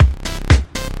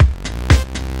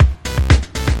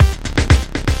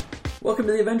Welcome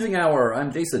to the Avenging Hour.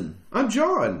 I'm Jason. I'm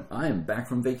John. I am back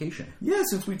from vacation. Yeah,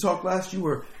 since we talked last, you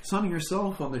were sunning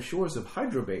yourself on the shores of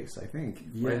Hydra Base, I think.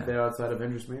 Yeah. Right there outside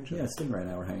Avengers Mansion. Yeah, Stingray and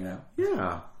I were hanging out.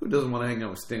 Yeah. Who doesn't want to hang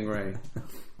out with Stingray?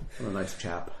 What a nice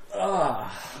chap.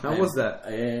 How was that?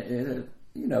 The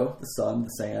sun, the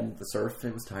sand, the surf.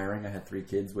 It was tiring. I had 3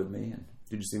 kids with me. And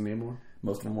Did you see Namor?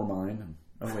 most of them were mine.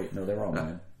 Oh, wait. No, they were all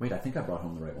mine. Wait, I think I brought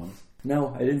home the right ones.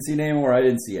 No, I didn't see Namor. I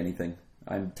didn't see anything.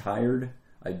 I'm tired.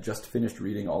 I just finished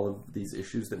reading all of these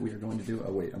issues that we are going to do.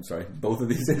 Oh, wait, I'm sorry. Both of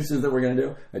these issues that we're going to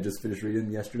do. I just finished reading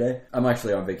them yesterday. I'm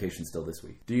actually on vacation still this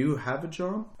week. Do you have a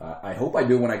job? I hope I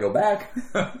do when I go back.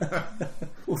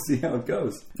 We'll see how it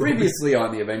goes. Previously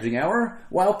on the Avenging Hour,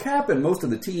 while Cap and most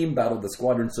of the team battled the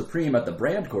Squadron Supreme at the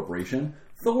Brand Corporation,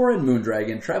 Thor and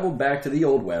Moondragon traveled back to the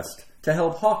Old West to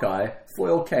help Hawkeye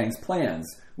foil Kang's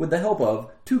plans, with the help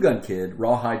of Two Gun Kid,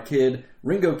 Rawhide Kid,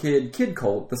 Ringo Kid, Kid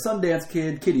Colt, the Sundance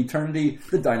Kid, Kid Eternity,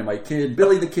 the Dynamite Kid,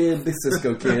 Billy the Kid, the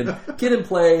Cisco Kid, Kid in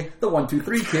Play, the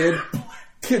 1-2-3 Kid,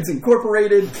 Kids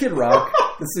Incorporated, Kid Rock,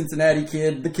 the Cincinnati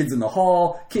Kid, the Kids in the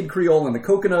Hall, Kid Creole and the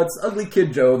Coconuts, Ugly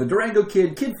Kid Joe, the Durango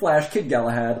Kid, Kid Flash, Kid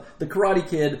Galahad, the Karate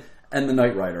Kid, and the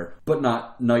Knight Rider, but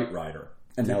not Knight Rider.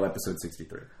 And now episode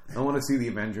 63. I want to see the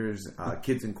Avengers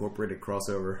Kids Incorporated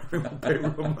crossover. I will pay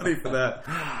real money for that.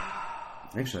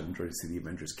 Actually, I'd enjoy to see the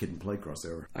Avengers Kid and Play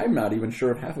crossover. I'm not even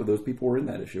sure if half of those people were in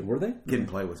that issue. Were they? Kid and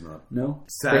Play was not. No.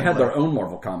 Sadly. They had their own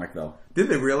Marvel comic, though. Did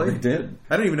they really? They did.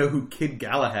 I don't even know who Kid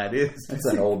Galahad is. That's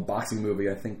an old boxing movie,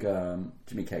 I think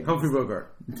Jimmy Kang. Humphrey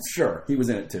Bogart. Sure, he was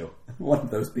in it too. One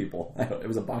of those people. It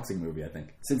was a boxing movie, I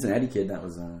think. Cincinnati Kid, that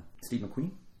was Steve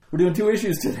McQueen. We're doing 2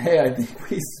 issues today, I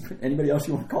think. Anybody else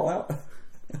you want to call out?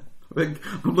 I'm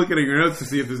looking at your notes to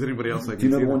see if there's anybody else I can see.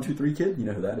 Do you know the 1-2-3 Kid? You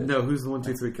know who that is? No, who's the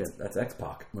 1-2-3 Kid? That's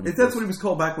X-Pac. That's what he was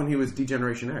called back when he was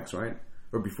D-Generation X, right?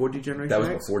 Or before D-Generation X?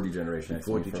 That was before D-Generation X.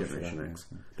 Before D-Generation X.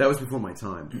 That was before my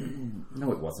time.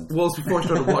 No, it wasn't. Well, it's before I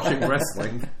started watching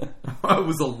wrestling. I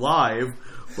was alive,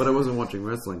 but I wasn't watching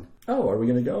wrestling. Oh, are we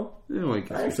going to go? Yeah,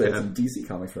 I actually had some DC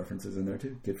Comics references in there,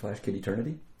 too. Kid Flash, Kid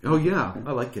Eternity. Oh, yeah.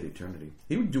 I like Kid Eternity.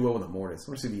 He would do well with Immortus.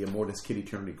 I want to see the Immortus Kid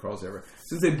Eternity crossover,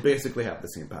 since they basically have the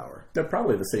same power. They're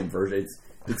probably the same version.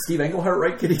 Did Steve Englehart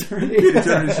write Kid Eternity? Kid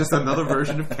Eternity is just another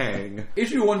version of Kang.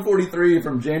 Issue 143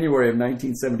 from January of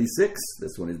 1976.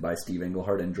 This one is by Steve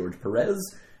Englehart and George Perez,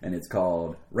 and it's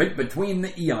called Right Between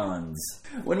the Eons.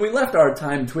 When we left our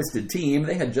time-twisted team,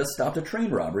 they had just stopped a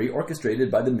train robbery orchestrated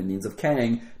by the minions of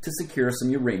Kang to secure some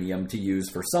uranium to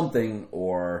use for something,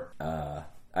 or,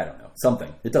 I don't know,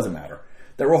 something. It doesn't matter.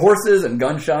 There were horses and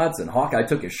gunshots, and Hawkeye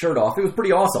took his shirt off. It was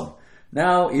pretty awesome.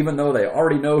 Now, even though they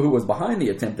already know who was behind the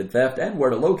attempted theft and where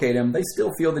to locate him, they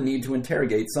still feel the need to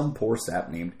interrogate some poor sap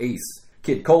named Ace.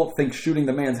 Kid Colt thinks shooting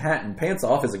the man's hat and pants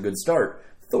off is a good start.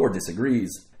 Thor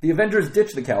disagrees. The Avengers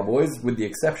ditch the cowboys, with the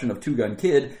exception of Two Gun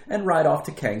Kid, and ride off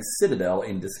to Kang's citadel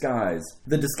in disguise.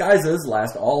 The disguises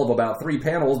last all of about 3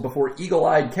 panels before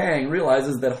eagle-eyed Kang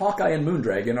realizes that Hawkeye and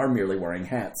Moondragon are merely wearing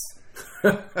hats.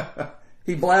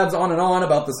 He blabs on and on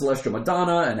about the Celestial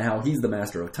Madonna and how he's the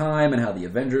master of time and how the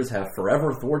Avengers have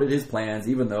forever thwarted his plans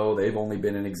even though they've only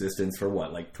been in existence for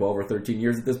 12 or 13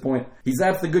 years at this point. He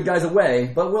zaps the good guys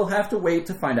away, but we'll have to wait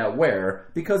to find out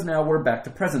where, because now we're back to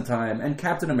present time and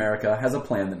Captain America has a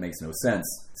plan that makes no sense.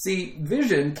 See,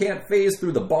 Vision can't phase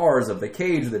through the bars of the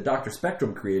cage that Dr.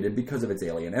 Spectrum created because of its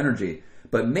alien energy.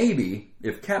 But maybe,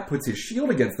 if Cap puts his shield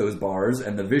against those bars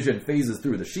and the Vision phases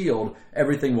through the shield,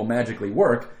 everything will magically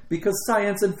work, because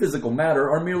science and physical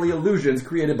matter are merely illusions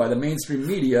created by the mainstream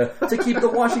media to keep the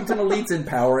Washington elites in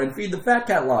power and feed the fat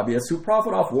cat lobbyists who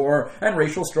profit off war and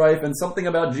racial strife and something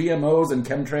about GMOs and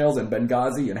chemtrails and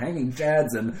Benghazi and hanging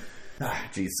chads and...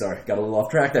 sorry, got a little off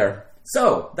track there.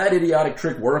 So, that idiotic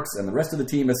trick works, and the rest of the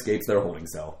team escapes their holding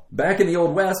cell. Back in the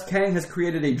Old West, Kang has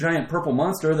created a giant purple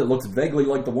monster that looks vaguely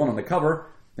like the one on the cover,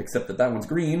 except that one's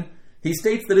green. He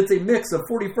states that it's a mix of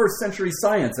 41st century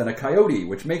science and a coyote,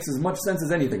 which makes as much sense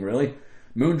as anything, really.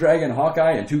 Moondragon,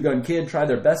 Hawkeye, and Two Gun Kid try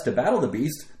their best to battle the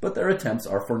beast, but their attempts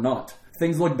are for naught.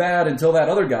 Things look bad until that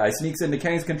other guy sneaks into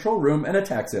Kang's control room and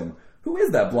attacks him. Who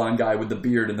is that blonde guy with the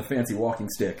beard and the fancy walking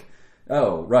stick?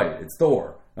 Oh, right, it's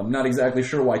Thor. I'm not exactly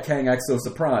sure why Kang acts so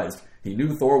surprised. He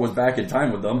knew Thor was back in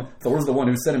time with them. Thor's the one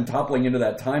who sent him toppling into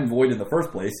that time void in the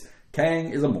first place.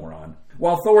 Kang is a moron.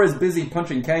 While Thor is busy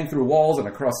punching Kang through walls and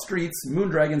across streets,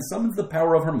 Moondragon summons the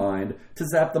power of her mind to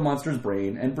zap the monster's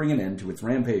brain and bring an end to its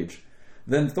rampage.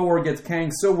 Then Thor gets Kang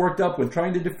so worked up with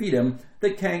trying to defeat him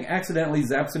that Kang accidentally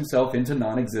zaps himself into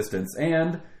non-existence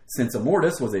and, since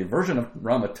Immortus was a version of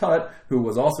Rama Tut, who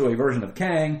was also a version of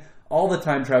Kang, all the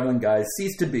time-traveling guys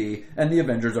cease to be, and the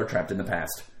Avengers are trapped in the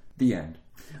past. The end.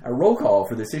 Our roll call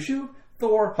for this issue: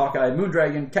 Thor, Hawkeye,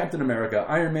 Moondragon, Captain America,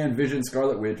 Iron Man, Vision,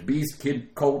 Scarlet Witch, Beast,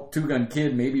 Kid, Colt, Two Gun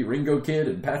Kid, maybe Ringo Kid,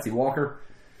 and Patsy Walker.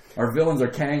 Our villains are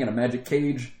Kang and a magic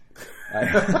cage.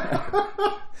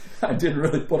 I didn't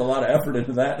really put a lot of effort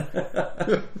into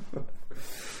that.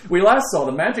 We last saw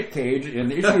the magic cage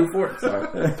in issue 4.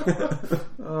 Sorry.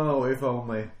 Oh, if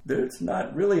only. There's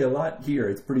not really a lot here.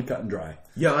 It's pretty cut and dry.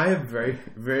 Yeah, I have very,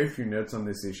 very few notes on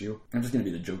this issue. I'm just going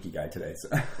to be the jokey guy today. So.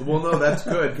 Well, no, that's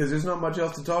good, because there's not much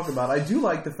else to talk about. I do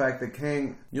like the fact that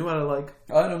Kang... You know what I like?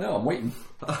 I don't know. I'm waiting.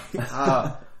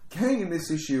 Kang in this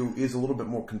issue is a little bit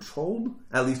more controlled,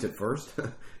 at least at first.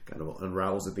 Kind of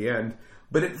unravels at the end.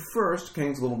 But at first,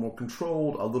 Kang's a little more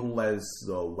controlled, a little less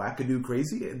wackadoo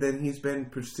crazy than he's been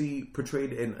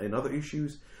portrayed in other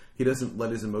issues. He doesn't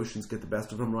let his emotions get the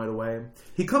best of him right away.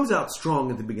 He comes out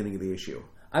strong at the beginning of the issue.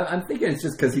 I'm thinking it's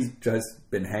just because he's just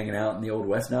been hanging out in the Old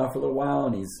West now for a little while,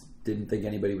 and didn't think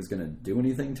anybody was going to do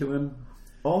anything to him.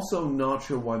 Also, not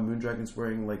sure why Moondragon's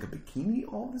wearing like a bikini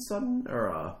all of a sudden,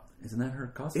 or isn't that her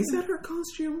costume? Is that her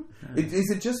costume? Is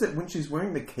it just that when she's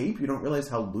wearing the cape, you don't realize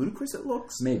how ludicrous it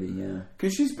looks? Maybe, yeah.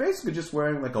 Because she's basically just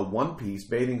wearing like a one-piece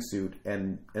bathing suit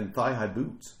and thigh-high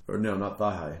boots. Or no, not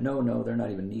thigh-high. No, they're not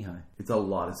even knee-high. It's a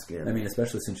lot of skin. I mean,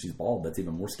 especially since she's bald, that's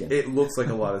even more skin. It looks like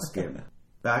a lot of skin.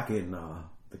 Back in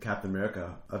the Captain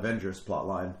America Avengers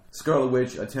plotline, Scarlet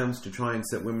Witch attempts to try and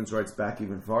set women's rights back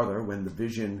even farther when the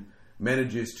Vision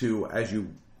manages to, as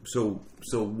you so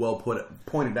well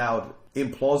pointed out,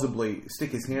 implausibly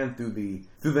stick his hand through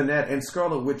the net, and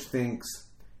Scarlet Witch thinks,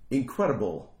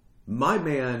 incredible. My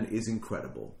man is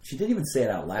incredible. She didn't even say it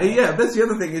out loud. Yeah, that's the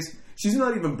other thing is she's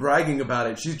not even bragging about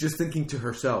it. She's just thinking to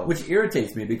herself. Which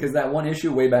irritates me because that one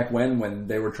issue way back when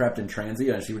they were trapped in transit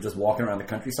and she was just walking around the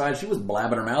countryside, she was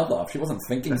blabbing her mouth off. She wasn't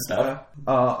thinking stuff.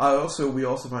 We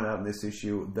also find out in this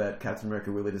issue that Captain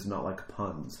America really does not like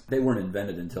puns. They weren't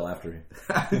invented until after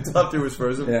he was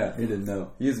frozen. Yeah, he didn't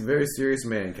know. He is a very serious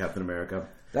man, Captain America.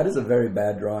 That is a very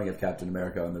bad drawing of Captain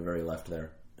America on the very left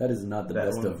there. That is not the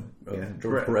best of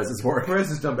George Perez's work. Perez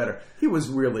has done better. He was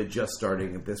really just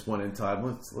starting at this point in time.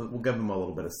 We'll give him a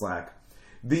little bit of slack.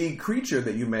 The creature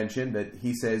that you mentioned that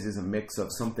he says is a mix of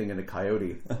something and a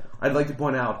coyote, I'd like to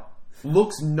point out,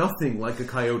 looks nothing like a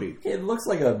coyote. It looks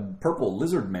like a purple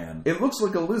lizard man. It looks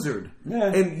like a lizard.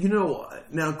 Yeah. And,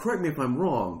 now correct me if I'm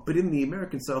wrong, but in the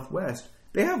American Southwest,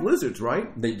 they have lizards, right?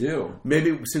 They do.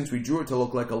 Maybe since we drew it to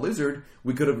look like a lizard,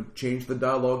 we could have changed the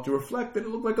dialogue to reflect that it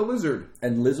looked like a lizard.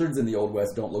 And lizards in the Old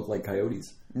West don't look like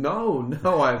coyotes. No,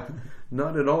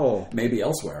 not at all. Maybe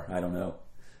elsewhere. I don't know.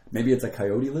 Maybe it's a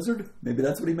coyote lizard? Maybe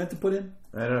that's what he meant to put in?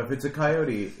 I don't know. If it's a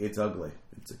coyote, it's ugly.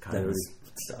 It's a coyote.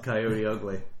 Coyote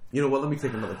ugly. You know what? Let me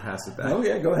take another pass at that. Oh,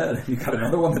 yeah, go ahead. You got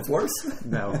another one that's worse?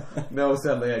 No,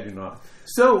 sadly I do not.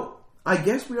 So, I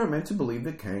guess we are meant to believe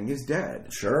that Kang is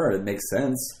dead. Sure, it makes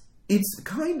sense. It's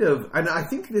kind of, and I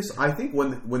think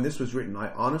when this was written,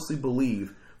 I honestly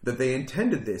believe that they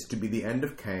intended this to be the end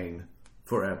of Kang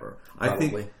forever. Probably.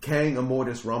 I think Kang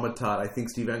Immortus Ramatat, I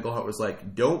think Steve Englehart was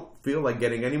like, don't feel like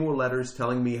getting any more letters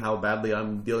telling me how badly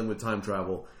I'm dealing with time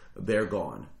travel. They're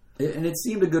gone. And it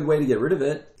seemed a good way to get rid of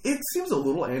it. It seems a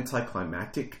little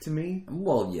anticlimactic to me.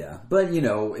 Well, yeah. But,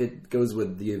 it goes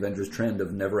with the Avengers trend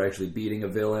of never actually beating a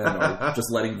villain or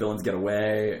just letting villains get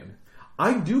away.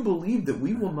 I do believe that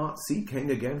we will not see Kang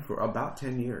again for about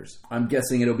 10 years. I'm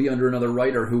guessing it'll be under another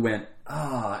writer who went,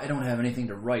 I don't have anything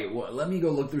to write. Well, let me go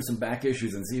look through some back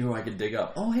issues and see who I can dig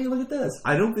up. Oh, hey, look at this.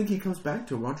 I don't think he comes back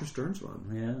to Roger Stern's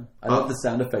run. Yeah. I love the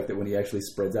sound effect that when he actually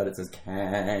spreads out, it says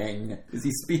Kang. Is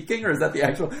he speaking, or is that the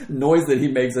actual noise that he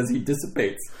makes as he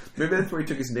dissipates? Maybe that's where he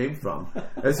took his name from.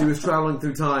 As he was traveling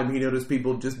through time, he noticed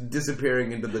people just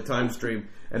disappearing into the time stream,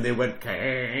 and they went,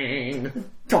 Kang.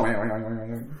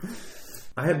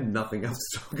 I have nothing else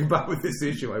to talk about with this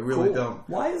issue. I really don't.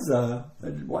 Why is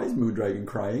Moondragon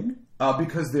crying?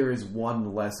 Because there is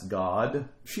one less god.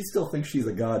 She still thinks she's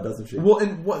a god, doesn't she? Well,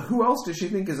 and who else does she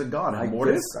think is a god?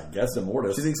 Immortus? I guess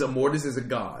Immortus. She thinks Immortus is a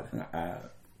god.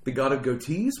 The god of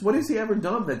goatees? What has he ever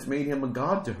done that's made him a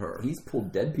god to her? He's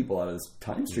pulled dead people out of his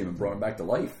time stream and brought them back to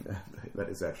life. That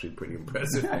is actually pretty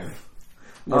impressive.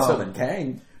 More so than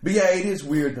Kang. But yeah, it is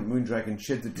weird that Moondragon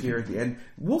sheds a tear at the end.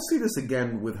 We'll see this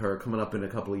again with her coming up in a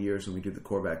couple of years when we do the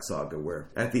Korvac saga, where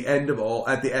at the end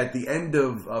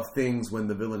of things, when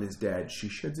the villain is dead, she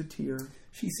sheds a tear.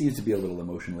 She seems to be a little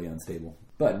emotionally unstable.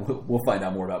 But we'll find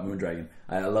out more about Moondragon.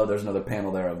 I love there's another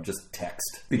panel there of just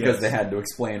text. Because they had to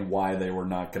explain why they were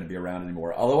not going to be around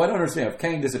anymore. Although I don't understand, if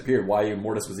Kang disappeared, why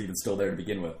Immortus was even still there to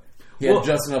begin with. He had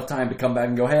just enough time to come back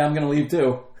and go, hey, I'm going to leave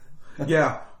too.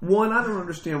 Yeah. One, I don't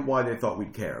understand why they thought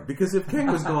we'd care. Because if Kang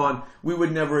was gone, we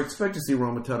would never expect to see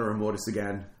Roma-Tut or Immortus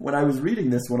again. When I was reading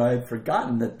this one, I had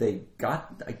forgotten that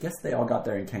I guess they all got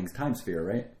there in Kang's time sphere,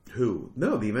 right? Who?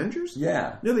 No, the Avengers?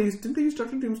 Yeah. No, didn't they use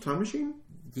Dr. Doom's time machine?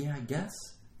 Yeah, I guess.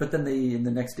 But then in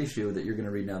the next issue that you're going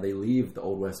to read now, they leave the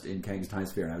Old West in Kang's time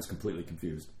sphere, and I was completely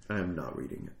confused. I am not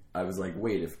reading it. I was like,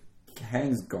 wait, if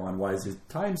Kang's gone, why is his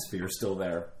time sphere still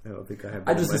there? I don't think I have.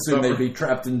 I just assumed they'd be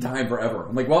trapped in time forever.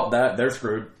 I'm like, well, they're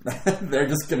screwed. They're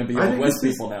just going to be Old West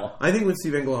people now. I think when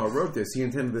Steve Englehart wrote this, he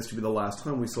intended this to be the last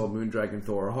time we saw Moondragon,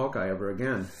 Thor, or Hawkeye ever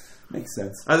again. Makes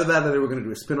sense. Either that or they were going to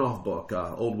do a spin-off book,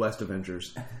 Old West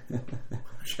Avengers. Which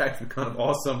would actually be kind of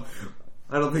awesome.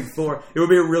 I don't think Thor... It would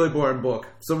be a really boring book.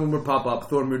 Someone would pop up,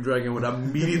 Thor and Moondragon would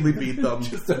immediately beat them.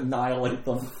 Just annihilate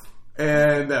them.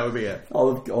 And that would be it.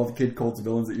 All the Kid Colt's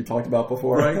villains that you talked about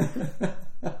before. Right?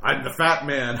 I'm the fat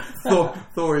man.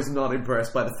 Thor is not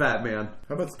impressed by the fat man.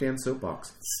 How about Stan's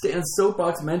Soapbox? Stan's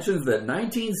Soapbox mentions that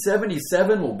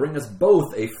 1977 will bring us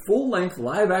both a full-length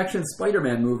live-action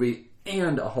Spider-Man movie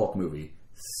and a Hulk movie.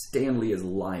 Stan Lee is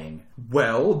lying.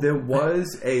 Well, there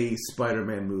was a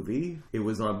Spider-Man movie. It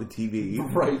was on the TV.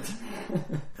 Right.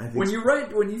 When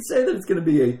you say that it's going to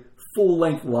be a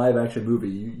full-length live-action movie,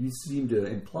 you seem to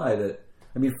imply that...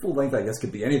 I mean, full-length, I guess,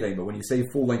 could be anything, but when you say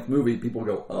full-length movie, people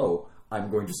go, oh, I'm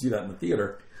going to see that in the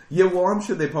theater. Yeah, well, I'm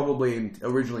sure they probably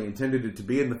originally intended it to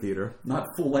be in the theater. Not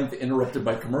full-length interrupted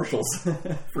by commercials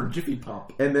for Jiffy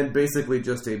Pop. And then basically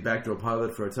just a backdoor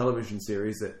pilot for a television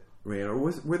series that ran, or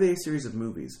were they a series of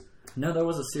movies? No, there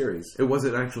was a series. It was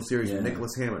an actual series with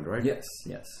Nicholas Hammond, right? Yes.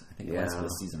 I think it lasted a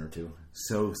season or two.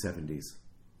 So 70s.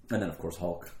 And then, of course,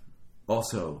 Hulk.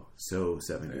 Also, so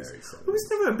 70s. Very 70s. I was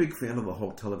never a big fan of the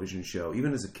Hulk television show,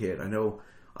 even as a kid. I know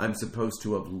I'm supposed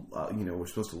to have, we're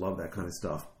supposed to love that kind of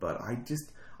stuff, but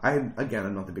I'm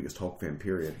not the biggest Hulk fan,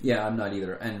 period. Yeah, I'm not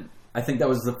either. And I think that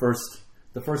was the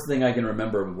first thing I can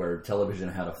remember where television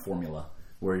had a formula.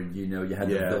 Where, you had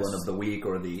the villain of the week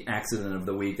or the accident of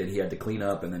the week that he had to clean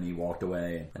up, and then he walked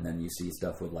away. And then you see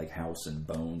stuff with, like, House and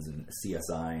Bones and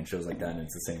CSI and shows like that, and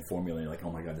it's the same formula. And you're like,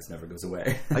 oh my god, this never goes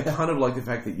away. I kind of like the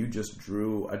fact that you just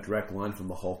drew a direct line from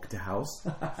the Hulk to House.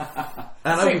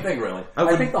 Same thing, really.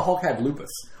 I think the Hulk had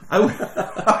lupus.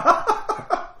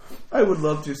 I would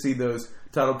love to see those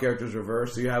title characters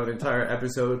reversed. So you have an entire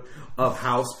episode of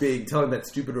House telling that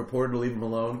stupid reporter to leave him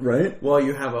alone. Right. While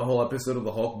you have a whole episode of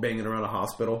the Hulk banging around a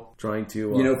hospital trying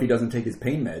to... if he doesn't take his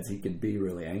pain meds, he could be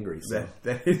really angry. So.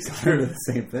 That is true. The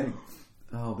same thing.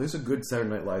 Oh, there's a good Saturday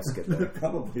Night Live skit there. There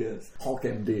probably is. Hulk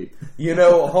MD.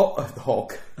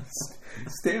 Hulk.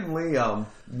 Stan Lee,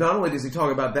 not only does he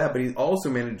talk about that, but he also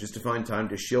manages to find time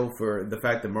to shill for the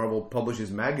fact that Marvel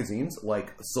publishes magazines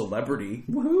like Celebrity.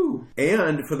 Woohoo!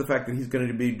 And for the fact that he's going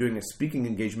to be doing a speaking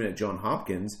engagement at Johns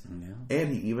Hopkins. Yeah.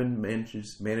 And he even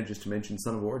manages to mention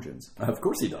Son of Origins. Of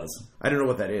course he does. I don't know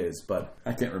what that is, but...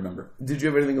 I can't remember. Did you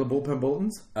have anything in the bullpen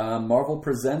bulletins? Marvel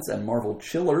Presents and Marvel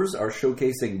Chillers are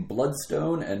showcasing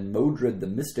Bloodstone and Modred the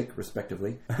Mystic,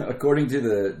 respectively. According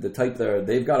to the type there,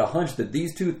 they've got a hunch that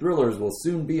these two thrillers will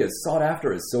soon be as sought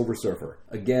after as Silver Surfer.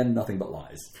 Again, nothing but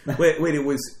lies. Wait, it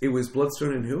was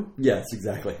Bloodstone and who? Yes,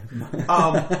 exactly.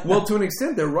 Well, to an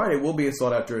extent, they're right. It will be as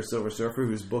sought after as Silver Surfer,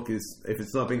 whose book is, if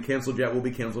it's not been canceled yet, will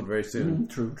be canceled very soon.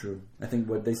 True. I think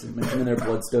what they mentioned in their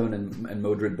Bloodstone and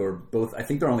Modred were both, I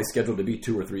think they're only scheduled to be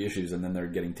 2 or 3 issues, and then they're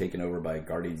getting taken over by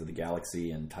Guardians of the Galaxy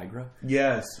and Tigra.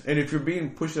 Yes, and if you're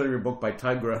being pushed out of your book by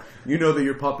Tigra, you know that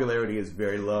your popularity is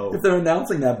very low. If they're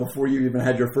announcing that before you even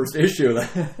had your first issue,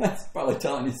 that's probably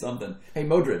telling you something. Hey,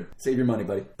 Modred, save your money,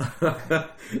 buddy.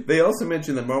 They also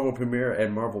mentioned that Marvel Premiere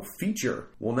and Marvel Feature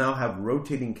will now have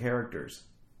rotating characters.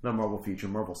 Not Marvel Feature,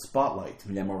 Marvel Spotlight.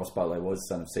 Yeah, Marvel Spotlight was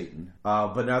Son of Satan.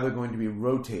 But now they're going to be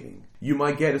rotating. You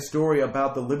might get a story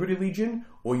about the Liberty Legion,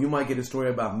 or you might get a story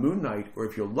about Moon Knight, or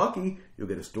if you're lucky, you'll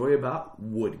get a story about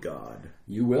Wood God.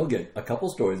 You will get a couple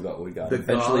stories about Wood God.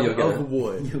 Eventually,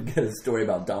 you'll get a story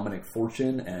about Dominic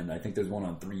Fortune, and I think there's one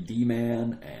on 3D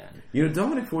Man. And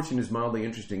Dominic Fortune is mildly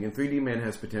interesting, and 3D Man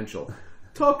has potential.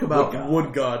 Talk about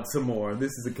Wood God some more.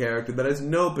 This is a character that has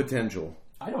no potential.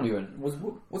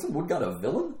 Wasn't Wood God a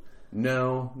villain?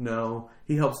 No.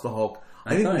 He helps the Hulk.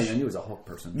 I knew he was a Hulk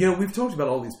person. We've talked about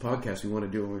all these podcasts we want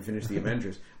to do when we finish the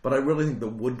Avengers, but I really think the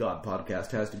Wood God podcast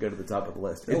has to go to the top of the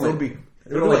list. It'll only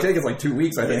take us like 2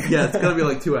 weeks, I think. Yeah, it's going to be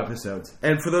like 2 episodes.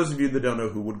 And for those of you that don't know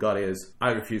who Wood God is,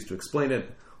 I refuse to explain it.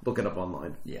 Look it up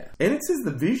online. Yeah. And it says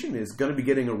the Vision is going to be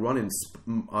getting a run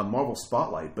on Marvel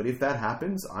Spotlight, but if that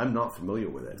happens, I'm not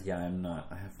familiar with it. Yeah, I'm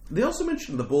not. They also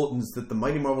mentioned in the bulletins that the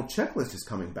Mighty Marvel checklist is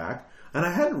coming back, and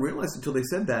I hadn't realized until they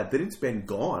said that it's been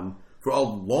gone for a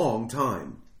long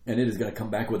time. And it is going to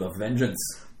come back with a vengeance.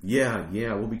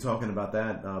 Yeah, we'll be talking about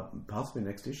that possibly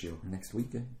next issue. Next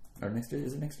week.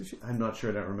 Is it next issue? I'm not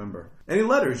sure, I don't remember. Any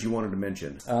letters you wanted to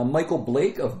mention? Michael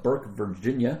Blake of Burke,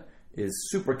 Virginia, is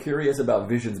super curious about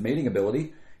Vision's mating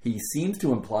ability. He seems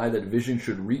to imply that Vision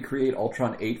should recreate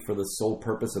Ultron 8 for the sole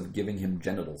purpose of giving him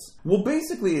genitals. Well,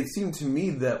 basically, it seemed to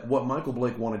me that what Michael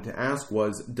Blake wanted to ask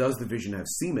was, does the Vision have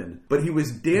semen? But he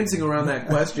was dancing around that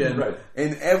question right.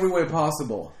 in every way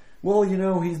possible. Well,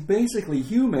 he's basically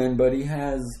human, but he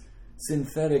has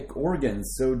synthetic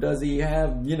organs. So does he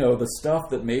have, the stuff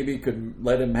that maybe could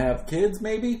let him have kids,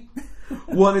 maybe?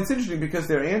 Well, it's interesting because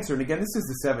their answer, and again, this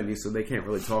is the 70s, so they can't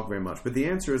really talk very much, but the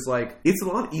answer is it's a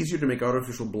lot easier to make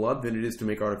artificial blood than it is to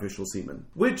make artificial semen.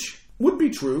 Which would be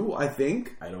true, I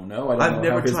think. I don't know. I've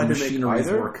never tried to make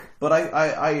either, work. But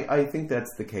I think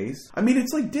that's the case. I mean,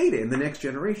 it's like Data in The Next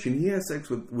Generation. He has sex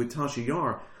with Tasha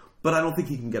Yar, but I don't think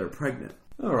he can get her pregnant.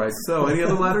 All right, so any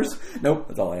other letters? Nope,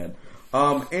 that's all I had.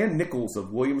 Ann Nichols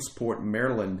of Williamsport,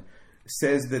 Maryland,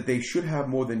 says that they should have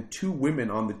more than 2 women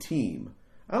on the team.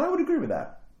 And I would agree with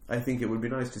that. I think it would be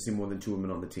nice to see more than 2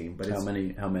 women on the team. But How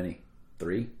many?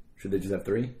 3? Should they just have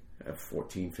 3?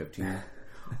 14, 15.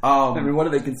 I mean, what do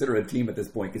they consider a team at this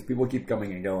point? Because people keep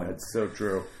coming and going. That's so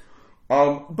true.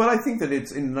 But I think that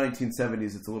it's in the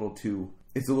 1970s. It's a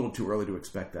little too early to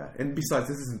expect that. And besides,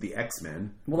 this isn't the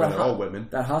X-Men. Well, they're all women.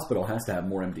 That hospital has to have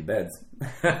more empty beds.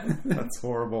 That's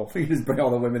horrible. You just bring all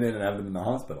the women in and have them in the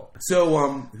hospital. So,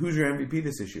 who's your MVP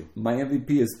this issue? My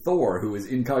MVP is Thor, who is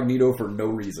incognito for no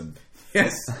reason.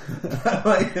 Yes.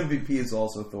 My MVP is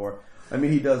also Thor. I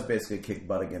mean, he does basically kick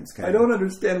butt against Kang. I don't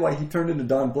understand why he turned into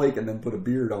Don Blake and then put a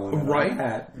beard on. Right? A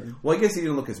hat. Well, I guess he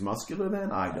didn't look as muscular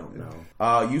then? I don't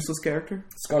know. Useless character?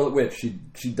 Scarlet Witch.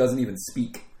 She doesn't even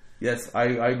speak. Yes, I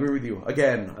agree with you.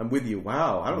 Again, I'm with you.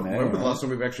 Wow, I don't remember the last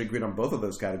time we've actually agreed on both of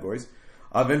those categories.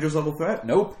 Avengers level threat?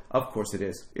 Nope. Of course it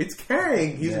is. It's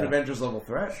Kang. He's an Avengers level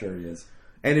threat. Sure he is.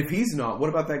 And if he's not, what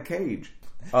about that Cage?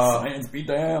 Science be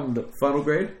damned. Final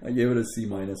grade? I gave it a C-.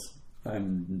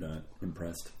 I'm not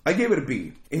impressed. I gave it a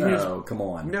B. No, come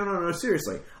on. No,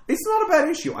 seriously. It's not a bad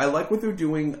issue. I like what they're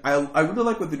doing. I really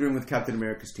like what they're doing with Captain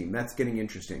America's team. That's getting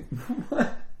interesting.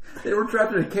 What? They were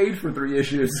trapped in a cage for 3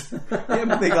 issues. Yeah,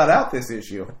 but they got out this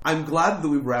issue. I'm glad that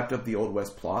we wrapped up the Old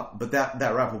West plot, but that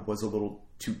wrap-up was a little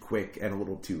too quick and a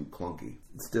little too clunky.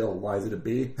 Still, why is it a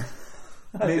B?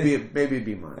 Maybe a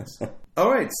B minus.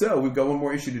 All right, so we've got one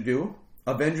more issue to do.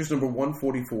 Avengers number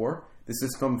 144. This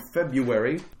is from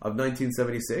February of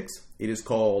 1976. It is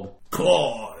called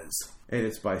Claws, and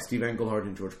it's by Steve Englehart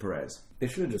and George Perez. They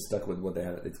should have just stuck with what they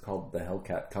had. It's called the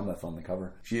Hellcat Cometh on the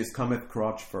cover. She is cometh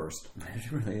crotch first.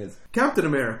 She really is. Captain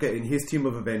America and his team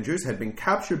of Avengers had been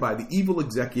captured by the evil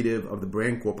executive of the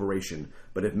Brand Corporation,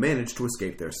 but have managed to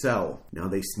escape their cell. Now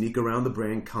they sneak around the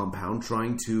Brand compound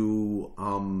trying to,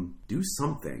 do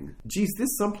something. Geez,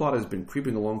 this subplot has been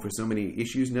creeping along for so many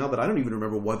issues now that I don't even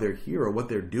remember why they're here or what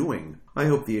they're doing. I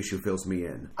hope the issue fills me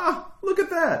in. Ah, look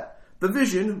at that! The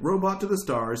Vision, robot to the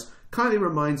stars, kindly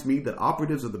reminds me that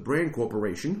operatives of the Brand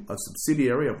Corporation, a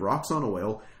subsidiary of Roxxon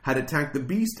Oil, had attacked the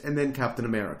Beast and then Captain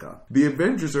America. The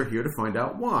Avengers are here to find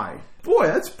out why. Boy,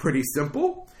 that's pretty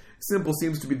simple. Simple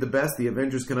seems to be the best the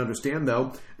Avengers can understand,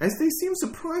 though, as they seem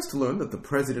surprised to learn that the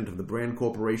president of the Brand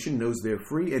Corporation knows they're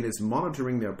free and is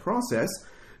monitoring their process,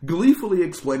 gleefully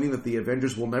explaining that the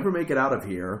Avengers will never make it out of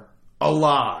here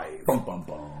alive. Bum, bum,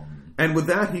 bum. And with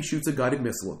that, he shoots a guided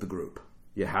missile at the group.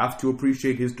 You have to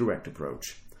appreciate his direct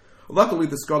approach. Luckily,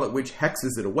 the Scarlet Witch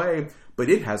hexes it away, but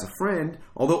it has a friend,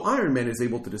 although Iron Man is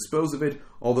able to dispose of it,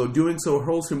 although doing so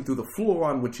hurls him through the floor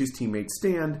on which his teammates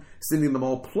stand, sending them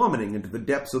all plummeting into the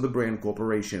depths of the Brand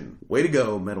Corporation. Way to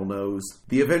go, Metal Nose.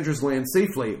 The Avengers land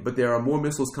safely, but there are more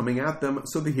missiles coming at them,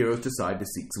 so the heroes decide to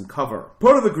seek some cover.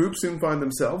 Part of the group soon find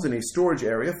themselves in a storage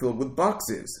area filled with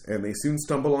boxes, and they soon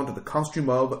stumble onto the costume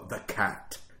of the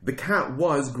Cat. The Cat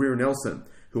was Greer Nelson,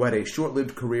 who had a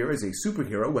short-lived career as a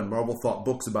superhero when Marvel thought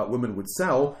books about women would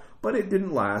sell, but it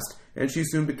didn't last, and she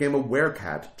soon became a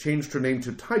werecat, changed her name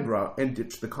to Tigra, and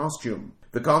ditched the costume.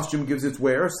 The costume gives its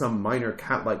wearer some minor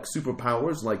cat-like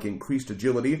superpowers like increased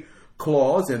agility,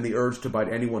 claws, and the urge to bite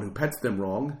anyone who pets them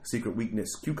wrong, secret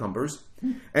weakness cucumbers.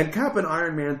 And Cap and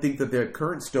Iron Man think that their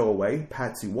current stowaway,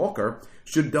 Patsy Walker,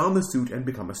 should don the suit and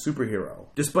become a superhero.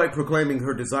 Despite proclaiming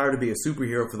her desire to be a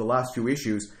superhero for the last few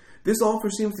issues, this offer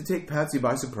seems to take Patsy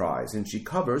by surprise, and she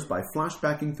covers by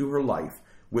flashbacking through her life,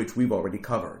 which we've already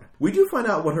covered. We do find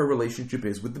out what her relationship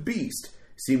is with the Beast.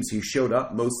 Seems he showed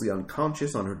up mostly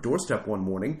unconscious on her doorstep one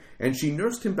morning, and she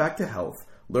nursed him back to health,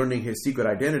 learning his secret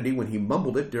identity when he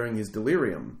mumbled it during his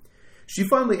delirium. She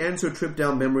finally ends her trip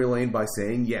down memory lane by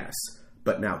saying yes,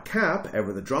 But now Cap,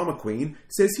 ever the drama queen,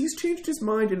 says he's changed his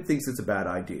mind and thinks it's a bad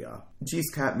idea. Geez,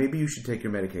 Cap, maybe you should take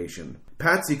your medication.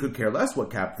 Patsy could care less what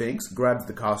Cap thinks, grabs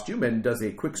the costume, and does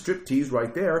a quick striptease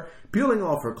right there, peeling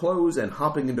off her clothes and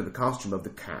hopping into the costume of the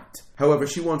cat. However,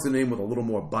 she wants a name with a little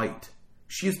more bite.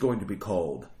 She's going to be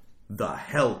called the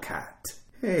Hellcat.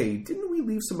 Hey, didn't we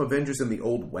leave some Avengers in the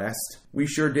Old West? We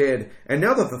sure did. And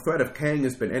now that the threat of Kang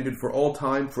has been ended for all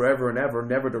time, forever and ever,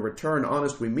 never to return,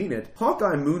 honest we mean it,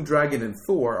 Hawkeye, Moondragon, and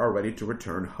Thor are ready to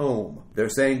return home. They're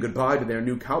saying goodbye to their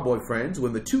new cowboy friends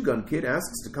when the two-gun kid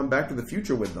asks to come back to the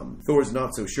future with them. Thor's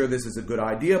not so sure this is a good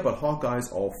idea, but Hawkeye's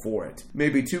all for it.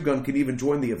 Maybe two-gun can even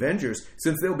join the Avengers,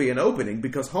 since there'll be an opening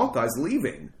because Hawkeye's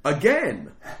leaving.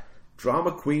 Again!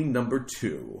 Drama Queen number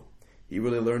 2. He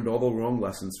really learned all the wrong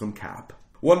lessons from Cap.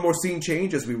 One more scene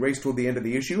change as we race toward the end of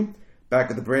the issue. Back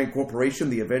at the Brand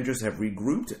Corporation, the Avengers have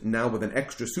regrouped, now with an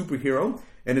extra superhero,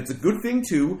 and it's a good thing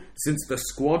too, since the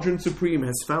Squadron Supreme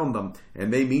has found them,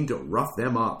 and they mean to rough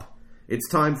them up. It's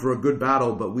time for a good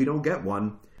battle, but we don't get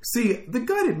one. See, the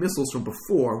guided missiles from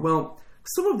before, well,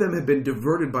 some of them have been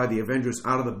diverted by the Avengers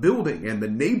out of the building, and the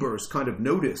neighbors kind of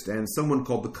noticed, and someone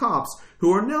called the cops,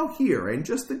 who are now here and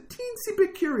just a teensy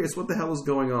bit curious what the hell is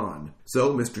going on.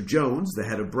 So Mr. Jones, the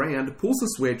head of Brand, pulls a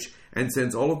switch and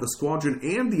sends all of the Squadron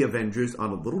and the Avengers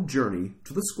on a little journey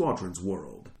to the Squadron's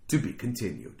world. To be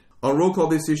continued. Our roll call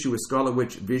this issue is Scarlet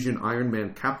Witch, Vision, Iron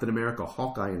Man, Captain America,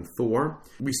 Hawkeye, and Thor.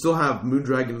 We still have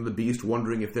Moondragon and the Beast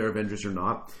wondering if they're Avengers or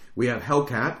not. We have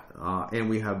Hellcat, and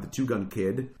we have the Two-Gun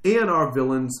Kid. And our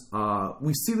villains,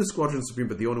 we see the Squadron Supreme,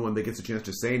 but the only one that gets a chance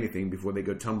to say anything before they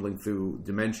go tumbling through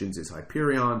dimensions is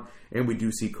Hyperion, and we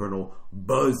do see Colonel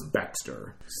Buzz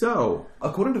Baxter. So,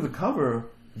 according to the cover,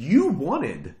 you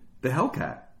wanted the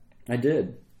Hellcat. I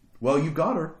did. Well, you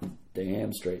got her.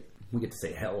 Damn straight. We get to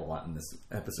say hell a lot in this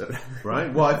episode.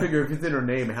 Right? Well, I figure if it's in her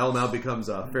name, hell now becomes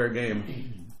a fair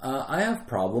game. I have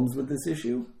problems with this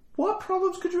issue. What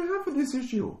problems could you have with this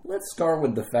issue? Let's start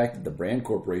with the fact that the Brand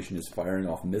Corporation is firing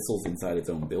off missiles inside its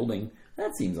own building.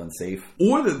 That seems unsafe.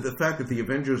 Or the fact that the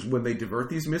Avengers, when they divert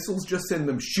these missiles, just send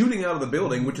them shooting out of the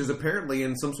building, which is apparently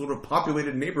in some sort of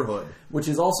populated neighborhood. Which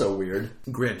is also weird.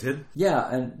 Granted.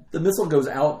 Yeah, and the missile goes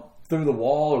out through the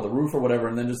wall or the roof or whatever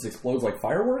and then just explodes like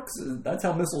fireworks? That's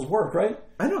how missiles work, right?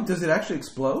 I don't know. Does it actually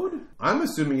explode? I'm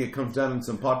assuming it comes down in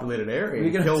some populated area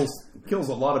and kills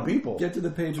a lot of people. Get to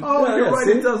the page. Oh, yeah, you're right.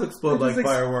 See? It does explode like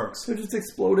fireworks. They're just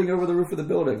exploding over the roof of the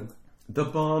building. The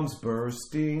bombs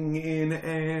bursting in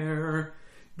air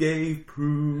gave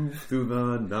proof through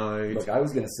the night. Look, I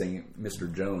was going to sing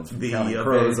Mr. Jones from The Counting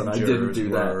Crows, and I didn't do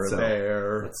that. So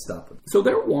there. Let's stop it. So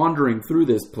they're wandering through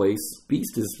this place.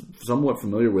 Beast is somewhat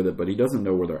familiar with it, but he doesn't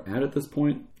know where they're at this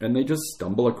point. And they just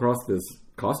stumble across this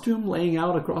costume laying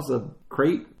out across a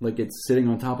crate, like it's sitting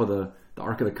on top of the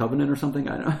Ark of the Covenant or something.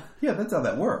 I don't know. Yeah, that's how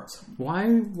that works. Why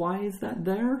is that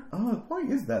there? Why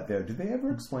is that there? Did they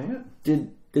ever explain it?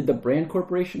 Did the Brand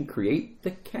Corporation create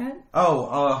the cat?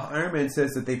 Iron Man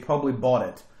says that they probably bought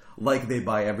it, like they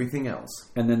buy everything else.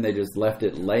 And then they just left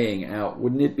it laying out.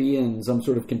 Wouldn't it be in some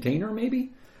sort of container,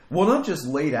 maybe? Well, not just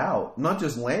laid out, not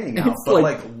just laying out, but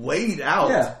like laid out.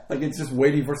 Yeah, like it's just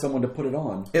waiting for someone to put it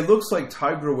on. It looks like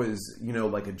Tigra was,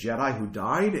 like a Jedi who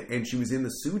died, and she was in the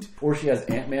suit. Or she has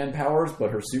Ant-Man powers,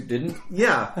 but her suit didn't.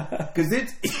 Yeah, because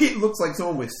it looks like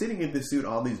someone was sitting in the suit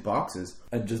on these boxes.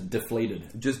 And just deflated.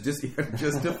 Just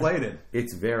deflated.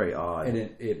 It's very odd. And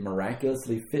it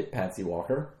miraculously fit Patsy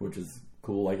Walker, which is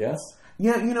cool, I guess.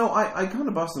 Yeah, I kind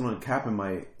of busted on Cap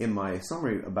in my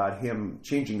summary about him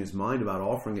changing his mind about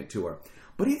offering it to her.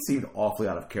 But it seemed awfully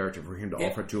out of character for him to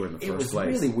offer it to her in the first place.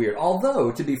 It was really weird.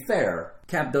 Although, to be fair,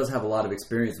 Cap does have a lot of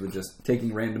experience with just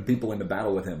taking random people into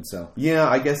battle with him. So yeah,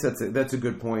 I guess that's a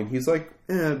good point. He's like,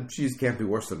 she can't be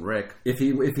worse than Rick. If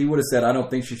he would have said, I don't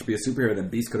think she should be a superhero, then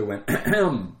Beast could have went,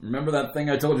 remember that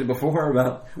thing I told you before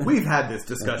about... We've had this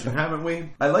discussion, haven't we?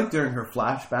 I like during her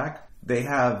flashback, they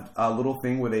have a little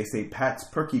thing where they say Pat's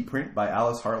Perky Print by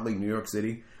Alice Hartley, New York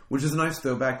City, which is a nice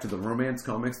throwback to the romance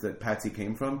comics that Patsy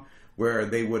came from, where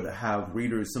they would have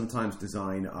readers sometimes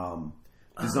design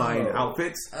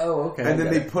outfits. Oh, okay. And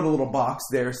then they put a little box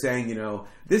there saying,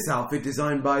 this outfit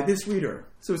designed by this reader.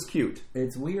 So it's cute.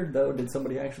 It's weird, though. Did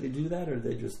somebody actually do that, or did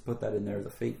they just put that in there as a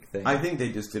fake thing? I think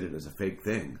they just did it as a fake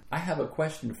thing. I have a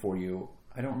question for you.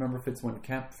 I don't remember if it's when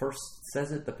Cap first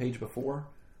says it the page before,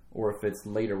 or if it's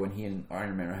later when he and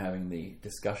Iron Man are having the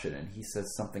discussion, and he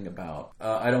says something about,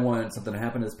 I don't want something to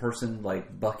happen to this person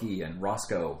like Bucky and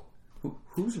Roscoe.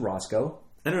 Who's Roscoe?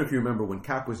 I don't know if you remember when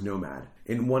Cap was Nomad.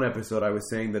 In one episode, I was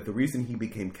saying that the reason he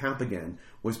became Cap again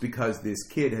was because this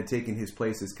kid had taken his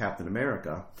place as Captain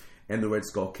America, and the Red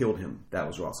Skull killed him. That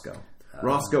was Roscoe.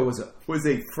 Roscoe was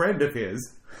a friend of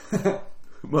his,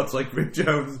 much like Rick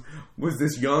Jones was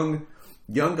this young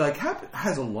guy. Cap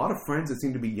has a lot of friends that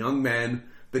seem to be young men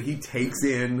that he takes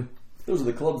in. Those are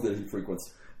the clubs that he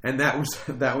frequents. And that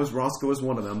was Roscoe as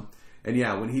one of them. And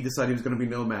yeah, when he decided he was going to be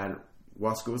Nomad,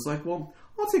 Roscoe was like, well,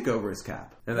 I'll take over as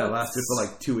Cap. And that lasted for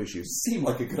like 2 issues. Seemed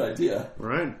like a good idea.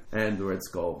 Right. And the Red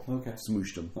Skull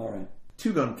smooshed him. All right.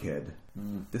 Two Gun Kid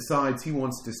decides he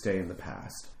wants to stay in the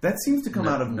past. That seems to come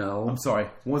out of... No. I'm sorry.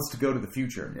 Wants to go to the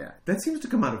future. Yeah. That seems to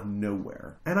come out of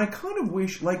nowhere. And I kind of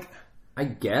wish, like... I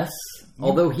guess.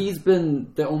 Although he's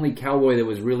been the only cowboy that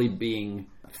was really being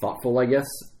thoughtful, I guess,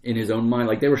 in his own mind.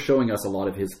 Like, they were showing us a lot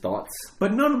of his thoughts.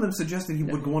 But none of them suggested he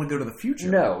would want to go to the future.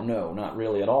 No, not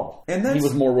really at all. And he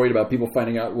was more worried about people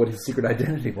finding out what his secret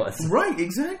identity was. Right,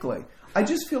 exactly. I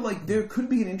just feel like there could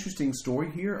be an interesting story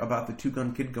here about the Two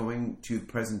Gun Kid going to the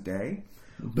present day.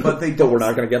 But they don't. We're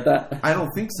not going to get that? I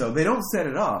don't think so. They don't set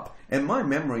it up. And my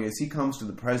memory is he comes to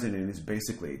the present and is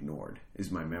basically ignored, is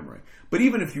my memory. But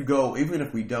even if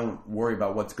we don't worry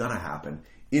about what's going to happen,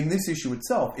 in this issue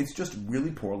itself, it's just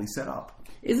really poorly set up.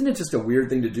 Isn't it just a weird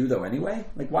thing to do, though, anyway?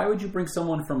 Like, why would you bring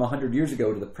someone from 100 years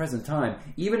ago to the present time,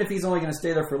 even if he's only going to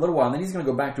stay there for a little while, and then he's going to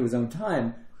go back to his own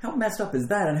time? How messed up is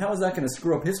that, and how is that going to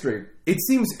screw up history? It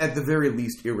seems, at the very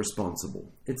least, irresponsible.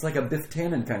 It's like a Biff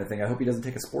Tannen kind of thing. I hope he doesn't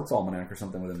take a sports almanac or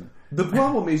something with him. The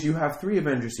problem is you have 3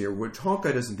 Avengers here, which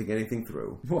Hawkeye doesn't think anything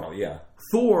through. Well, yeah.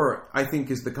 Thor, I think,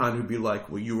 is the kind who'd be like,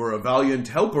 well, you were a valiant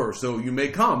helper, so you may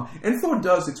come. And Thor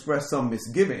does express some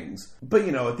misgivings. But,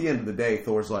 at the end of the day,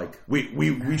 Thor's like, we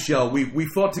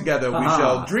fought together, we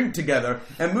shall drink together.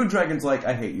 And Moondragon's like,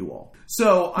 I hate you all.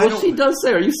 So, she does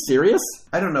say, are you serious?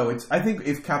 I don't know. I think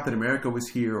if Captain America was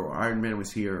here, or Iron Man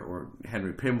was here, or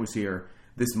Henry Pym was here,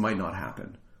 this might not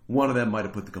happen. One of them might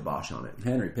have put the kibosh on it.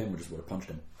 Henry Pym just would have punched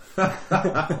him.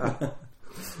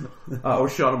 Or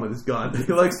shot him with his gun.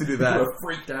 He likes to do that. He would have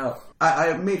freaked out.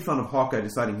 I made fun of Hawkeye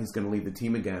deciding he's going to leave the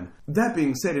team again. That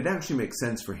being said, it actually makes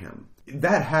sense for him.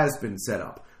 That has been set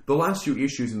up. The last few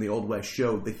issues in the Old West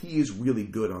showed that he is really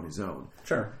good on his own.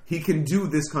 Sure. He can do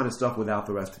this kind of stuff without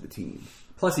the rest of the team.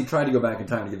 Plus, he tried to go back in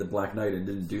time to get the Black Knight and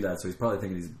didn't do that, so he's probably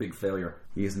thinking he's a big failure.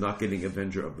 He is not getting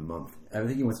Avenger of the Month. I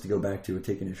think he wants to go back to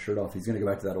taking his shirt off. He's going to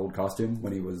go back to that old costume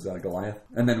when he was Goliath.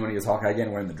 And then when he was Hawkeye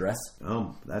again, wearing the dress.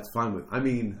 That's fine with...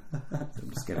 I'm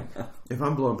just kidding. If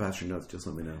I'm blowing past your notes, just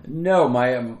let me know. No,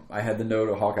 I had the note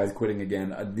of Hawkeye's quitting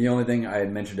again. The only thing I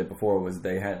had mentioned it before was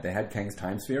they had Kang's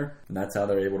time sphere, and that's how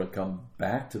they're able to come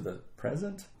back to the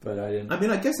present. But I didn't...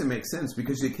 I guess it makes sense,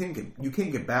 because you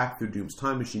can't get back through Doom's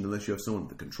time machine unless you have someone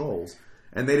with the controls.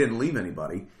 And they didn't leave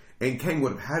anybody. And Kang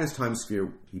would have had his time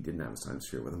sphere. He didn't have his time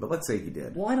sphere with him, but let's say he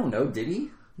did. Well, I don't know. Did he?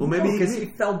 Well, maybe because he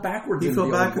fell backwards. He in fell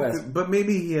the back, Old West. but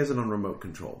maybe he has it on remote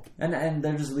control. And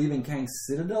they're just leaving Kang's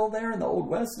Citadel there in the Old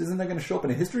West. Isn't that going to show up in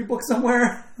a history book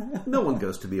somewhere? No one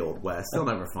goes to the Old West. They'll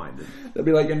never find it. They'll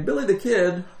be like, and Billy the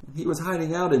Kid, he was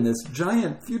hiding out in this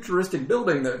giant futuristic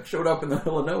building that showed up in the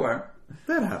middle of nowhere.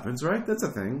 That happens, right? That's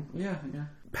a thing. Yeah.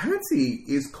 Patsy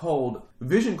is called...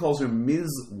 Vision calls her Ms.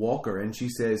 Walker, and she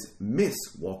says, Miss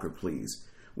Walker, please.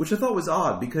 Which I thought was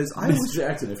odd, because Miss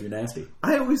Jackson, if you're nasty.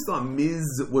 I always thought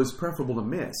Ms. was preferable to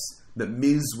Miss. That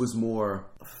Ms. was more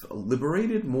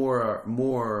liberated,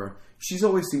 more... She's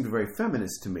always seemed very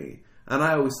feminist to me. And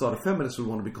I always thought a feminist would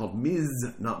want to be called Ms.,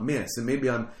 not Miss. And maybe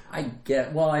I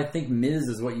think Ms.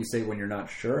 is what you say when you're not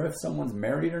sure if someone's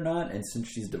married or not. And since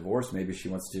she's divorced, maybe she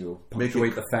wants to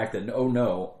punctuate the fact that, oh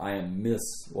no, I am Miss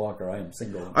Walker, I am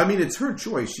single. It's her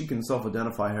choice. She can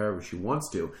self-identify however she wants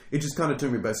to. It just kind of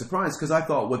took me by surprise, because I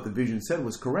thought what the Vision said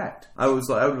was correct. I would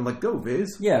have been like, go,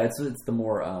 Viz. Yeah, it's the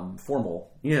more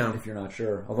formal. Yeah. If you're not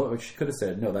sure. Although she could have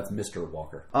said, no, that's Mr.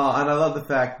 Walker. And I love the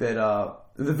fact that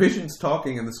the Vision's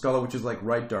talking and the Scarlet Witch is like,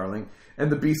 right, darling.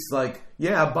 And the Beast's like,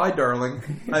 yeah, bye, darling.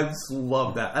 I just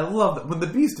love that. I love that. When the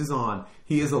Beast is on,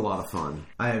 he is a lot of fun.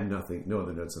 I have no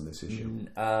other notes on this issue.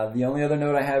 The only other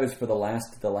note I have is for the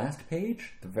last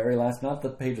page? The very last, not the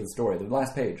page of the story, the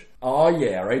last page. Oh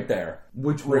yeah, right there.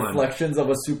 Which one? Reflections of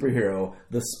a Superhero,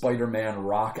 the Spider-Man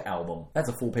rock album. That's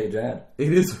a full page ad.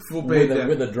 It is a full page ad.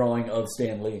 With a drawing of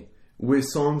Stan Lee. With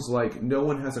songs like No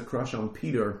One Has a Crush on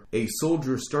Peter, A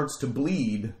Soldier Starts to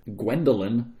Bleed,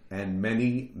 Gwendolyn, and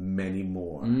many, many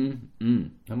more.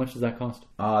 How much does that cost?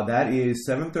 That is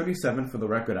 $7.37 for the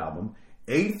record album,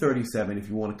 $8.37 if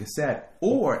you want a cassette,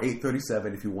 or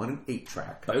 $8.37 if you want an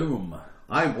 8-track. Boom.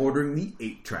 I'm ordering the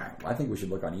 8-track. I think we should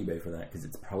look on eBay for that, because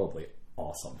it's probably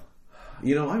awesome.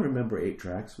 I remember 8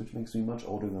 tracks, which makes me much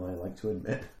older than I like to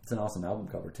admit. It's an awesome album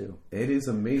cover, too. It is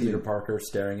amazing. Peter Parker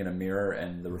staring in a mirror,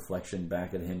 and the reflection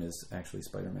back at him is actually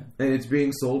Spider-Man. And it's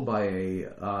being sold by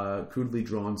a crudely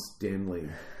drawn Stan Lee.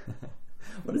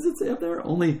 What does it say up there?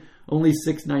 Only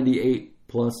 $6.98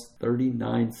 plus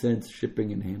 39 cents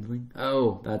shipping and handling.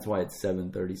 Oh, that's why it's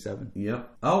 $7.37. Yep.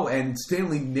 Oh, and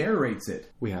Stanley narrates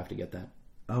it. We have to get that.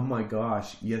 Oh my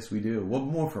gosh, yes we do. Well,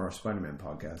 more for our Spider-Man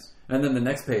podcast. And then the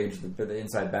next page, the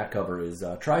inside back cover is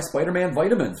try Spider-Man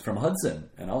vitamins from Hudson,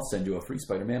 and I'll send you a free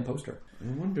Spider-Man poster. I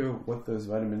wonder what those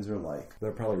vitamins are like.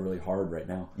 They're probably really hard right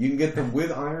now. You can get them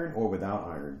with iron or without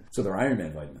iron. So they're Iron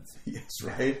Man vitamins. Yes,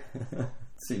 right?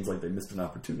 Seems like they missed an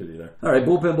opportunity there. All right,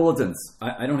 bullpen bulletins.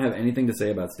 I don't have anything to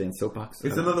say about Stan's soapbox.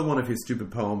 It's another one of his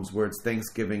stupid poems where it's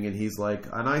Thanksgiving and he's like,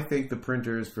 and I thank the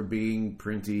printers for being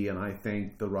printy, and I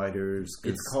thank the writers.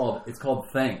 It's called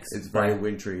Thanks. It's very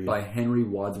wintry. By Henry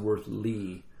Wadsworth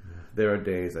Lee. There are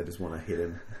days I just want to hit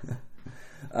him.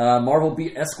 Marvel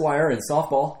beat Esquire in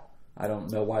softball. I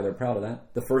don't know why they're proud of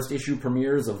that. The first issue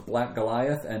premieres of Black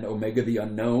Goliath and Omega the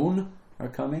Unknown are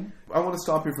coming. I want to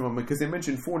stop here for a moment because they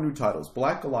mentioned 4 new titles: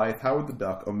 Black Goliath, Howard the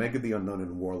Duck, Omega the Unknown,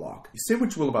 and Warlock. You say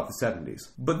what you will about the 70s,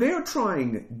 but they are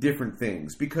trying different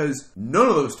things because none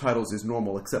of those titles is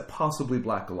normal except possibly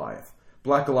Black Goliath.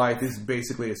 Black Goliath is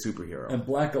basically a superhero. And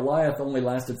Black Goliath only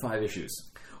lasted 5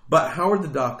 issues. But Howard the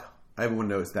Duck, everyone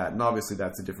knows that, and obviously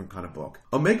that's a different kind of book.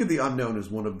 Omega the Unknown is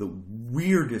one of the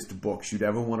weirdest books you'd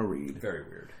ever want to read. Very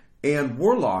weird. And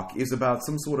Warlock is about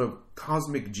some sort of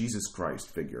cosmic Jesus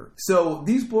Christ figure. So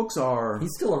these books are...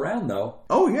 He's still around, though.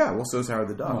 Oh, yeah. Well, so is Howard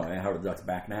the Duck. Oh, yeah, Howard the Duck's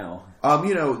back now.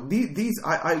 These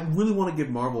I really want to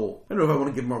give Marvel... I don't know if I want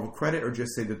to give Marvel credit or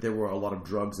just say that there were a lot of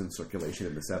drugs in circulation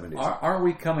in the 70s. Aren't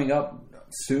we coming up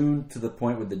soon to the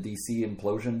point with the DC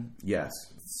implosion? Yes.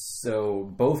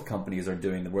 So both companies are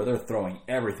doing where they're throwing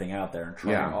everything out there and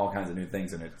trying all kinds of new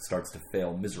things, and it starts to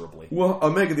fail miserably. Well,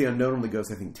 Omega the Unknown only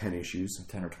goes, I think, 10 issues.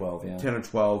 10 or 12, yeah. 10 or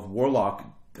 12. Warlock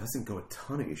doesn't go a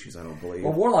ton of issues, I don't believe.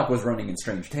 Well, Warlock was running in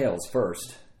Strange Tales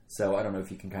first, so I don't know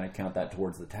if you can kind of count that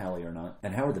towards the tally or not.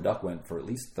 And Howard the Duck went for at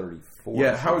least 34.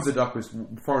 Yeah, Howard the Duck was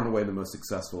far and away the most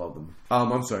successful of them.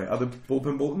 I'm sorry, other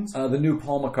bullpen bulletins? The new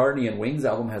Paul McCartney and Wings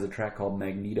album has a track called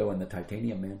Magneto and the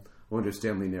Titanium Man. I wonder if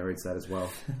Stanley narrates that as well.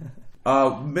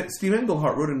 Steve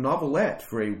Englehart wrote a novelette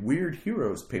for a Weird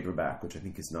Heroes paperback, which I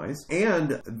think is nice.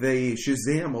 And the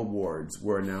Shazam Awards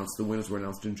were announced. The winners were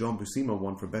announced, and John Buscema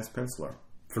won for Best Penciler.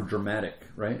 For dramatic,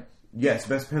 right? Yes,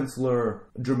 Best Penciler,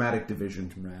 Dramatic Division.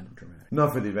 Dramatic.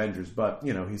 Not for the Avengers, but,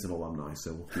 he's an alumni,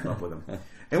 so we'll keep up with him.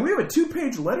 And we have a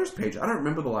 2-page letters page. I don't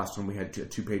remember the last time we had a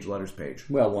 2-page letters page.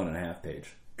 Well, 1.5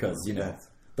 page. Because,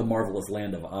 the Marvelous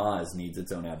Land of Oz needs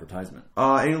its own advertisement.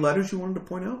 Any letters you wanted to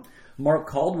point out? Mark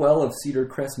Caldwell of Cedar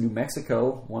Crest, New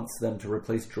Mexico, wants them to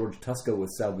replace George Tuska with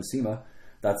Sal Buscema.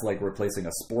 That's like replacing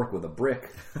a spork with a brick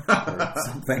or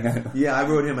something. Yeah, I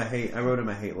wrote him a hate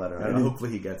letter.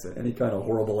 Hopefully he gets it. Any kind of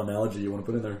horrible analogy you want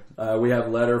to put in there. We have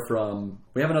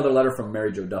another letter from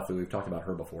Mary Jo Duffy. We've talked about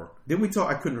her before. Did we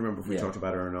talk? I couldn't remember if we talked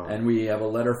about her or not. And we have a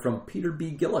letter from Peter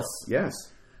B. Gillis. Yes.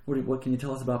 What can you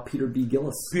tell us about Peter B.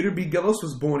 Gillis? Peter B. Gillis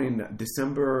was born in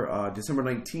December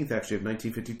 19th, actually, of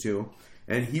 1952.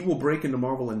 And he will break into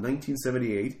Marvel in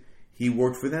 1978. He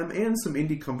worked for them and some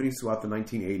indie companies throughout the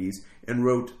 1980s and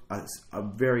wrote a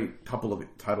very couple of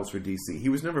titles for DC. He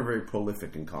was never very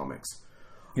prolific in comics.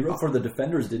 He wrote for the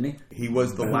Defenders, didn't he? He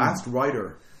was the last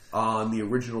writer on the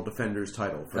original Defenders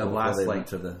title. For the last, they went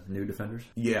to the new Defenders?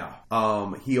 Yeah.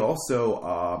 He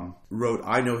also wrote,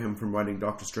 I know him from writing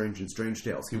Doctor Strange and Strange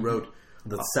Tales. He wrote...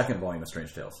 The second volume of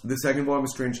Strange Tales. The second volume of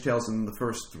Strange Tales and the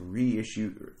first 3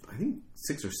 issues, I think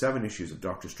 6 or 7 issues of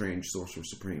Doctor Strange, Sorcerer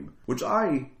Supreme, which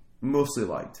I mostly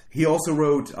liked. He also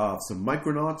wrote some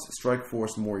Micronauts, Strike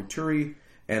Force Morituri,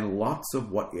 and lots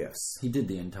of What Ifs. He did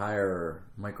the entire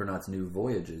Micronauts New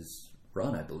Voyages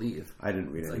run, I believe. I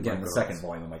didn't read it. Again, the second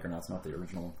volume of Micronauts, not the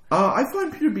original one. I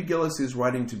find Peter B. Gillis'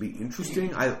 writing to be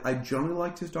interesting. I generally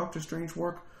liked his Doctor Strange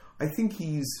work. I think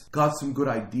he's got some good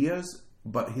ideas,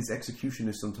 but his execution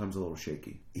is sometimes a little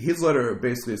shaky. His letter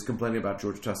basically is complaining about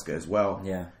George Tuska as well.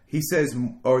 Yeah. He says,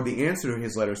 or the answer to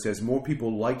his letter says, more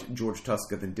people liked George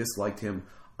Tuska than disliked him.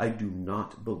 I do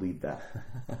not believe that.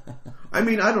 I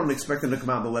mean, I don't expect them to come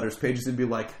out in the letters pages and be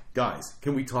like, guys,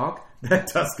 can we talk? That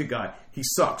Tuska guy, he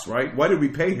sucks, right? Why did we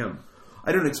pay him?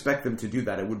 I don't expect them to do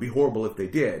that. It would be horrible if they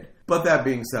did. But that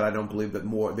being said, I don't believe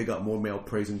that they got more mail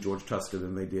praising George Tuska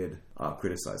than they did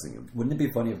criticizing him. Wouldn't it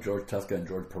be funny if George Tuska and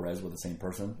George Perez were the same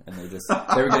person and they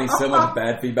were getting so much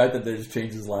bad feedback that they just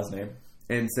changed his last name?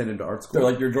 And sent him to art school.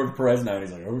 They're like, you're George Perez now. And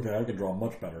he's like, okay, I can draw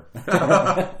much better.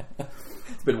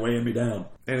 It's been weighing me down.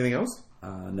 Anything else?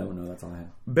 No, that's all I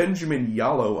have. Benjamin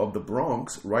Yallo of the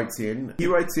Bronx writes in. He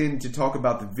writes in to talk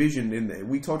about the Vision.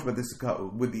 We talked about this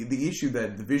with the issue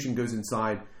that the Vision goes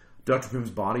inside Dr. Pym's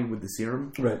body with the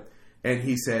serum. Right. And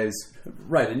he says,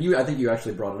 right, and I think you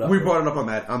actually brought it up. We brought it up on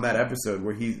that episode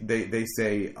where they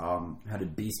say, how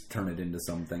did Beast turn it into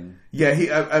something? Yeah,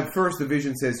 he at first the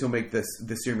Vision says he'll make the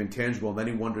serum intangible, and then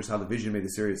he wonders how the Vision made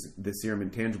the serum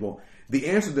intangible. The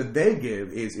answer that they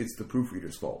give is it's the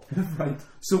proofreader's fault. Right.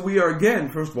 So we are again,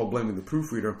 first of all, blaming the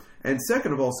proofreader, and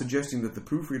second of all, suggesting that the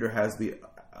proofreader has the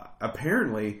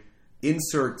apparently can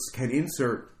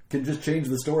just change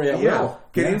the story at will.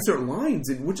 Insert lines,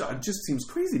 which just seems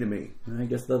crazy to me. I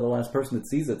guess they're the last person that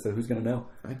sees it, so who's going to know?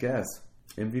 I guess.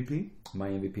 MVP? My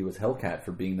MVP was Hellcat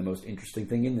for being the most interesting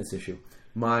thing in this issue.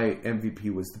 My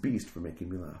MVP was the Beast for making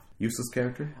me laugh. Useless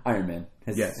character? Iron Man.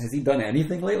 Has he done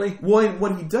anything lately? Well,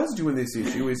 what he does do in this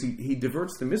issue is he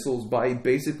diverts the missiles by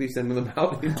basically sending them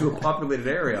out into a populated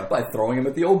area. By throwing them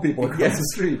at the old people across the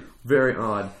street. Very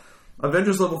odd.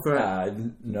 Avengers level threat?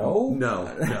 No. No.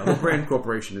 The Brand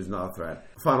Corporation is not a threat.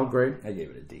 Final grade? I gave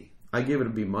it a D. I gave it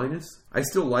a B-. I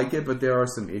still like it, but there are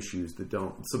some issues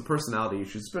some personality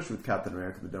issues, especially with Captain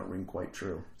America, that don't ring quite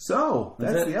true. So,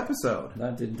 that's the episode.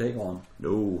 That didn't take long.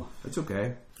 No, that's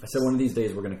okay. I said one of these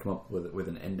days we're going to come up with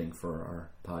an ending for our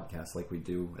podcast like we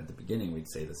do at the beginning. We'd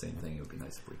say the same thing. It would be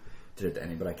nice if we did it at the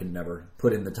ending, but I can never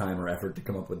put in the time or effort to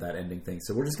come up with that ending thing.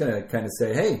 So we're just going to kind of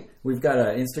say, hey, we've got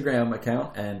an Instagram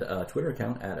account and a Twitter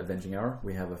account at Avenging Hour.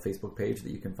 We have a Facebook page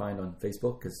that you can find on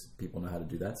Facebook because people know how to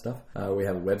do that stuff. We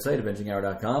have a website,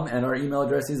 avenginghour.com, and our email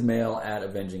address is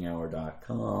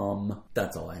mail@avenginghour.com.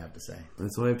 That's all I have to say.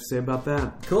 That's all I have to say about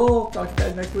that. Cool. Talk to you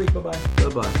guys next week. Bye-bye.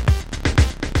 Bye-bye.